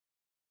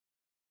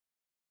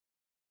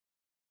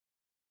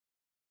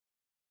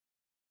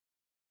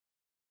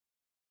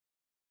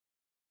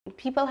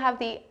people have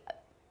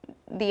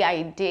the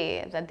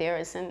idea that there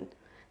isn't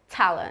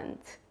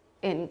talent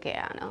in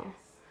Guyana.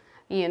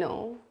 You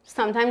know,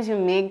 sometimes you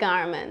make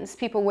garments,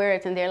 people wear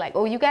it and they're like,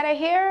 oh, you got a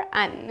hair?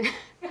 And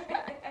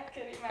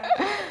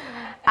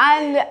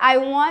and I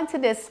want to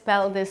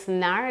dispel this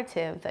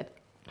narrative that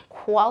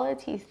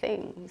quality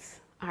things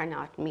are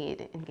not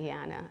made in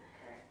Guyana.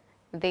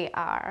 They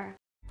are.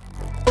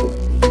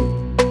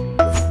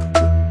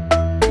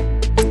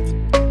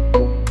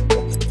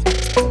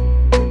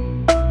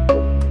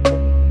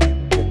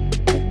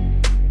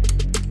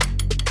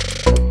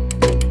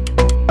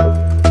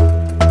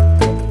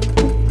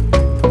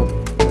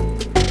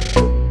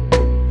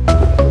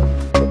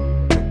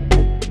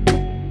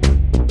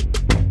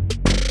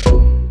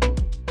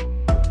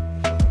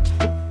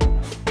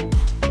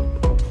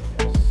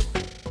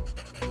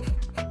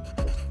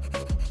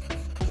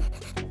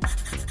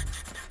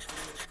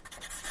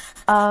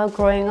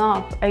 Growing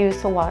up, I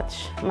used to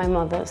watch my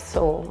mother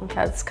sew.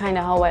 That's kind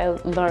of how I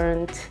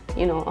learned,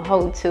 you know,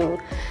 how to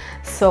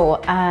sew.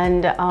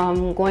 And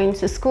going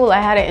to school,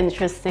 I had an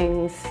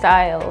interesting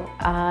style.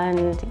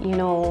 And, you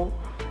know,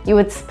 you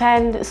would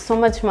spend so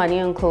much money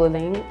on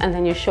clothing, and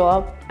then you show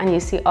up and you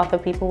see other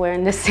people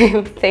wearing the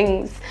same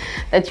things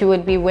that you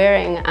would be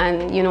wearing.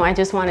 And, you know, I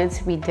just wanted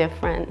to be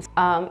different.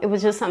 It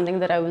was just something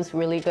that I was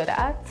really good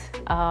at.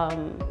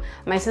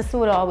 My sister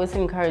would always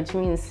encourage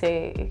me and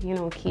say, you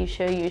know,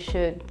 Keisha, you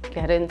should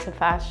get into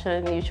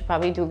fashion. You should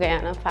probably do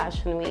Guyana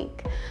Fashion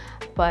Week.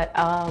 But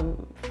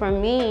for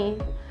me,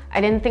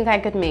 I didn't think I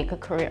could make a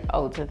career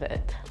out of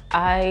it.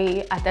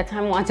 I, at that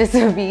time, wanted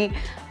to be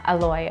a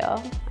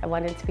lawyer. I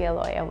wanted to be a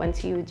lawyer. I went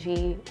to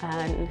UG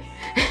and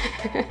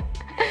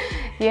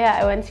yeah,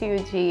 I went to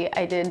UG.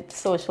 I did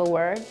social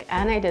work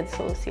and I did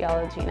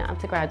sociology. And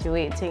after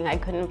graduating, I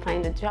couldn't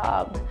find a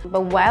job.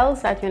 But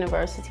whilst at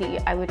university,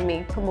 I would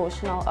make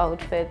promotional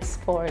outfits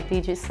for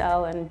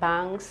Digicel and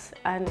banks.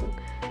 And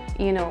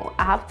you know,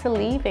 after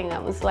leaving, I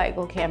was like,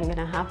 okay, I'm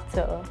gonna have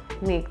to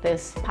make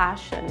this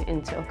passion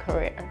into a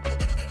career.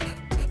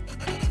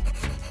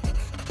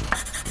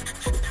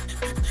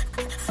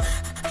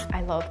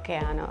 I love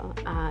Guyana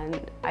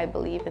and I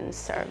believe in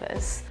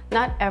service.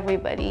 Not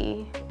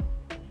everybody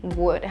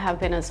would have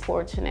been as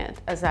fortunate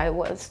as I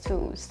was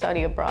to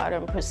study abroad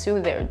and pursue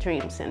their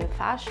dreams in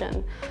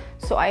fashion.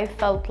 So I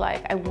felt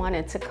like I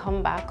wanted to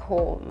come back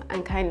home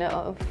and kind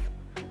of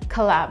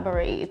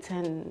collaborate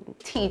and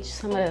teach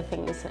some of the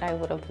things that I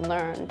would have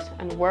learned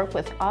and work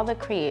with other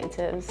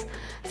creatives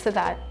so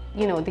that,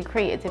 you know, the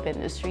creative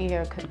industry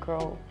here could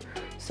grow.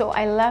 So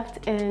I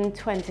left in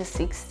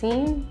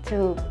 2016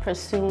 to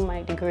pursue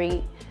my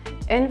degree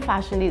in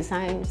fashion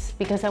designs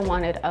because I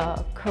wanted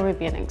a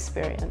Caribbean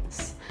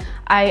experience.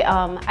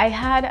 I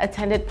had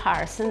attended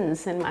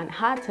Parsons in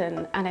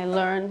Manhattan and I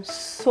learned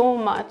so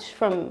much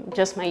from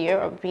just my year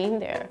of being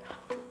there.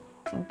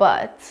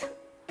 But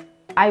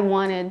I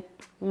wanted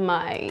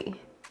my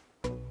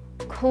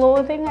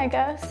clothing, I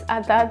guess,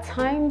 at that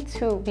time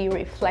to be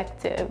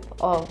reflective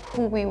of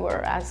who we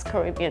were as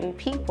Caribbean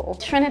people.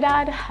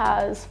 Trinidad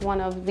has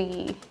one of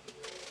the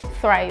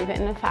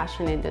thriving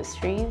fashion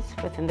industries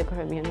within the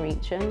Caribbean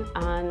region,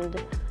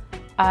 and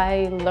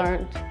I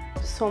learned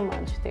so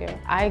much there.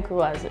 I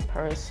grew as a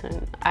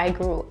person. I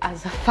grew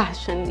as a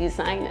fashion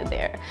designer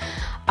there.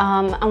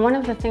 And one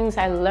of the things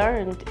I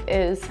learned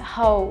is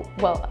how,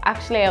 well,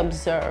 actually I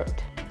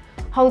observed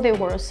how they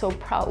were so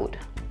proud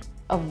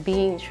of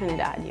being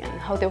Trinidadian,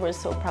 how they were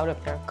so proud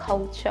of their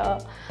culture,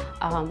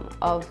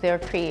 of their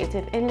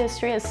creative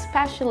industry,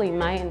 especially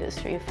my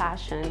industry,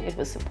 fashion. It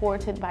was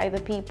supported by the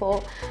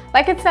people.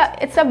 Like it's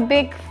a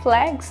big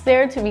flex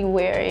there to be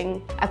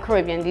wearing a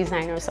Caribbean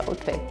designer's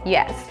outfit,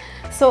 yes.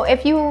 So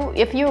if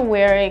you're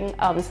wearing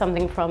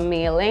something from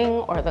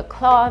Mailing or The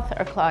Cloth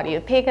or Claudia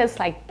Pecas,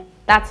 like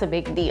that's a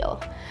big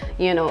deal,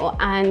 you know,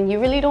 and you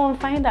really don't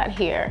find that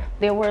here.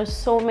 There were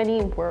so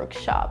many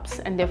workshops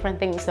and different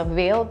things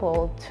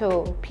available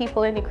to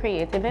people in the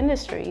creative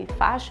industry,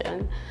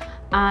 fashion,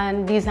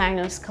 and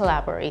designers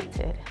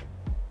collaborated.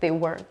 They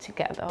worked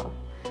together.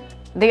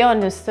 They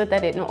understood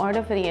that in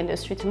order for the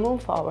industry to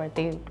move forward,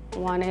 they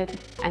wanted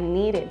and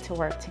needed to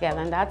work together.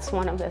 And that's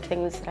one of the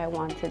things that I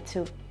wanted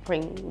to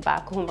bring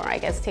back home, or I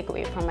guess take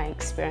away from my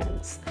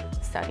experience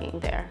studying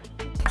there.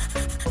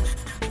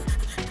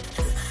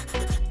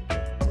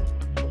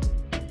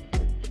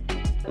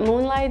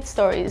 Moonlight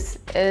Stories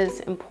is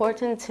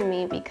important to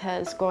me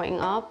because growing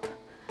up,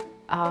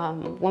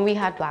 when we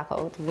had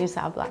blackout, we used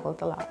to have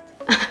blackout a lot.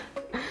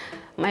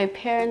 My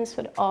parents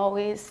would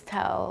always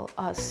tell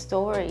us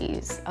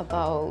stories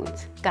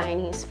about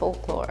Guyanese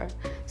folklore,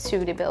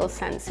 Sudibil,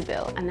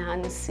 Sensibil,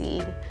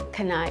 Anansi,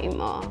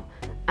 Kanaima,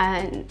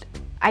 and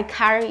I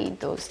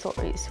carried those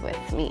stories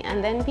with me.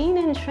 And then being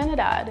in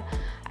Trinidad,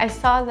 I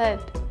saw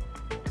that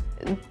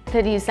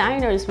the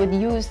designers would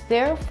use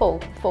their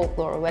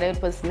folklore, whether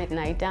it was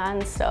Midnight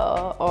Dancer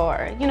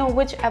or, you know,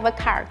 whichever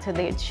character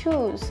they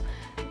choose,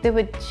 They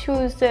would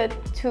choose it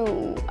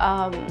to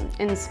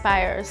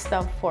inspire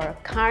stuff for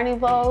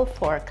carnival,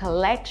 for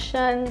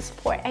collections,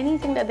 for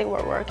anything that they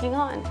were working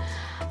on.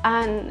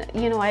 And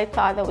you know, I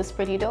thought that was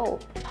pretty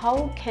dope.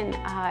 How can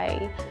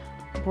I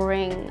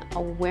bring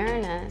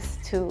awareness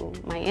to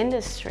my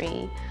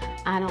industry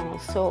and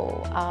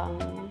also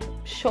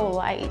show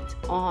light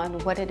on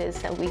what it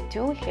is that we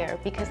do here?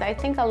 Because I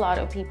think a lot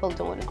of people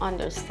don't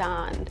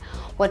understand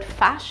what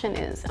fashion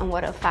is and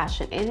what a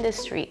fashion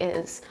industry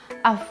is.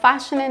 A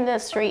fashion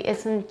industry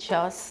isn't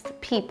just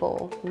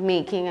people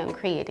making and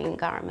creating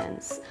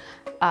garments.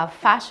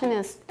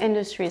 Fashion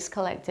industry is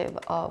collective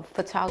of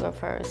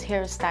photographers,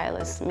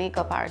 hairstylists,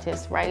 makeup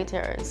artists,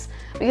 writers,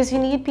 because you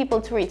need people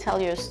to retell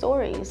your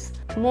stories.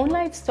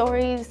 Moonlight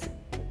Stories,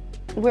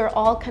 we're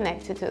all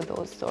connected to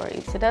those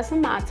stories. It doesn't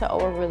matter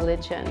our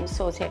religion,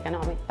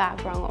 socioeconomic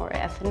background, or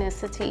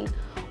ethnicity.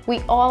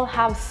 We all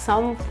have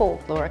some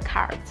folklore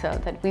character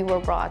that we were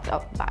brought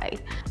up by.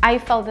 I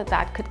felt that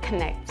that could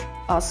connect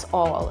us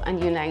all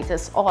and unite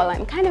us all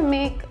and kind of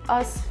make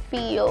us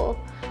feel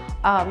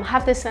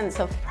have this sense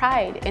of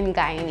pride in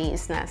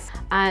Guyanese-ness.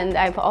 And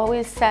I've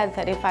always said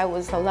that if I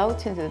was allowed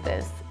to do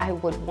this, I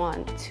would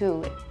want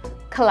to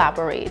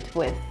collaborate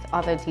with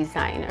other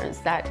designers,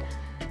 that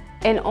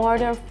in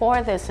order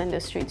for this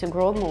industry to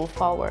grow, move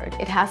forward,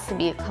 it has to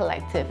be a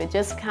collective. It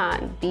just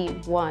can't be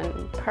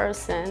one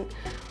person.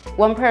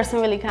 One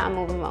person really can't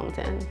move a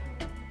mountain.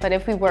 But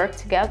if we work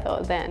together,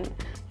 then,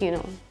 you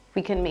know,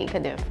 we can make a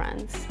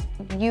difference.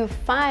 You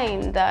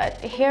find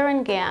that here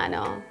in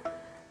Guyana,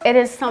 it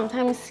is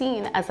sometimes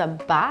seen as a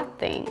bad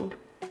thing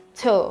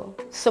to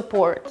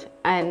support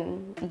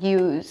and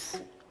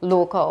use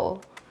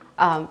local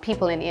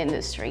people in the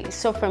industry.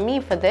 So for me,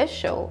 for this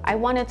show, I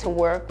wanted to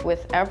work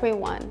with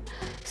everyone.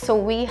 So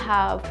we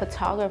have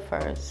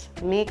photographers,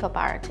 makeup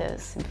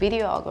artists,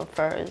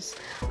 videographers,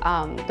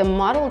 the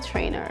model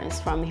trainers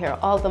from here.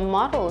 All the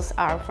models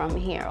are from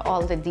here.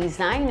 All the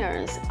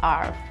designers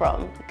are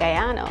from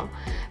Guyana,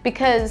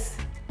 because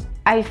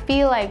I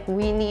feel like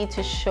we need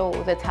to show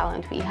the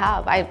talent we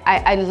have.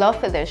 I'd love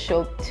for this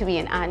show to be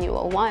an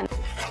annual one.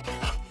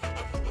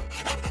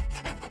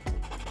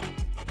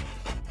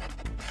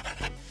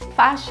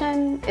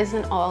 Fashion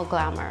isn't all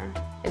glamour.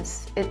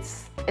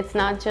 It's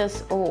not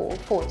just, oh,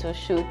 photo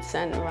shoots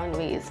and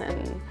runways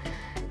and,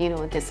 you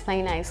know,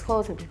 display nice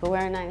clothes and people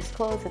wear nice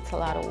clothes. It's a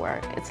lot of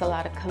work. It's a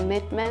lot of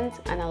commitment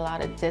and a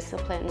lot of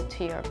discipline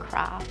to your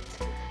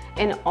craft.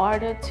 In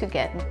order to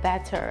get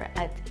better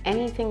at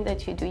anything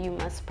that you do, you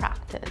must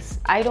practice.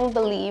 I don't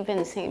believe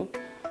in saying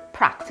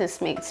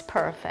practice makes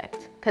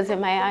perfect, because in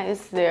my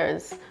eyes,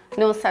 there's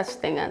no such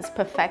thing as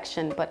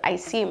perfection, but I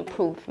see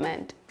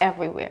improvement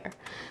everywhere.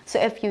 So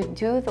if you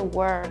do the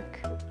work,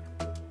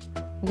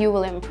 you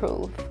will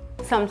improve.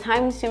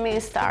 Sometimes you may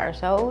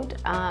start out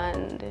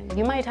and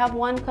you might have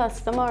one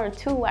customer or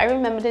two. I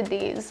remember the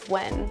days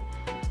when,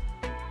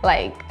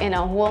 like, in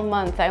a whole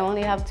month, I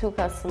only have 2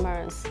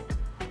 customers.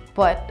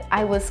 But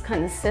I was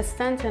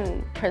consistent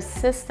and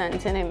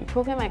persistent in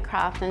improving my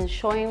craft and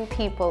showing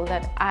people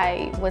that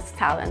I was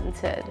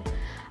talented.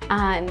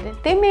 And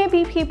there may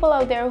be people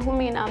out there who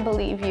may not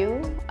believe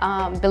you,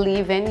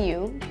 believe in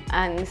you,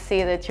 and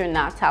say that you're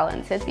not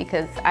talented,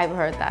 because I've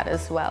heard that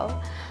as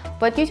well.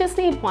 But you just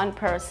need one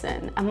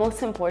person, and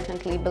most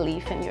importantly,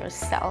 belief in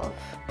yourself.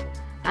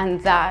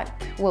 And that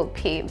will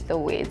pave the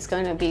way. It's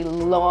going to be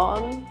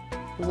long,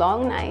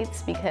 long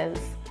nights, because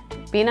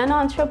being an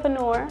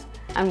entrepreneur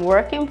and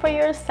working for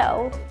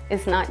yourself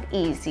is not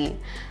easy.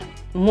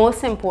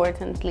 Most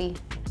importantly,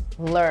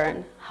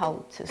 learn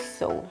how to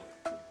sew.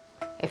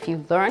 If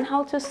you learn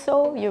how to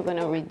sew, you're going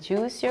to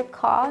reduce your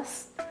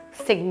costs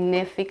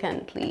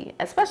significantly,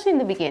 especially in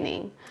the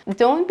beginning.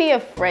 Don't be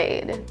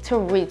afraid to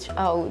reach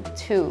out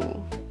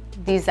to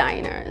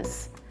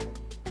designers.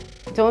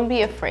 Don't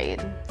be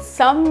afraid.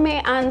 Some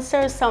may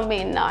answer, some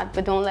may not,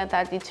 but don't let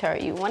that deter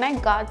you. When I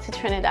got to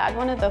Trinidad,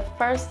 one of the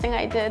first things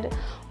I did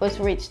was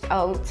reached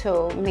out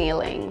to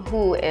Mailing,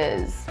 who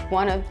is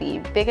one of the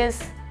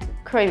biggest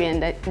Caribbean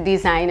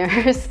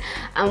designers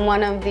and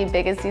one of the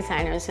biggest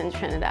designers in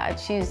Trinidad.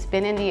 She's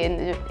been in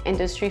the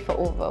industry for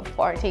over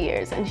 40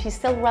 years and she's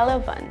still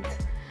relevant.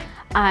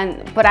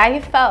 But I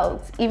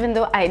felt, even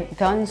though I'd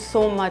done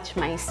so much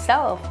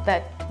myself,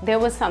 that there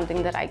was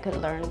something that I could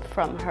learn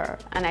from her,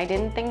 and I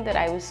didn't think that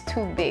I was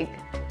too big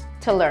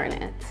to learn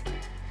it,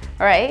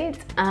 right?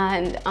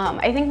 And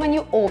I think when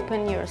you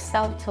open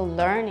yourself to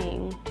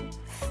learning,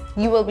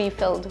 you will be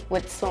filled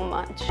with so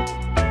much.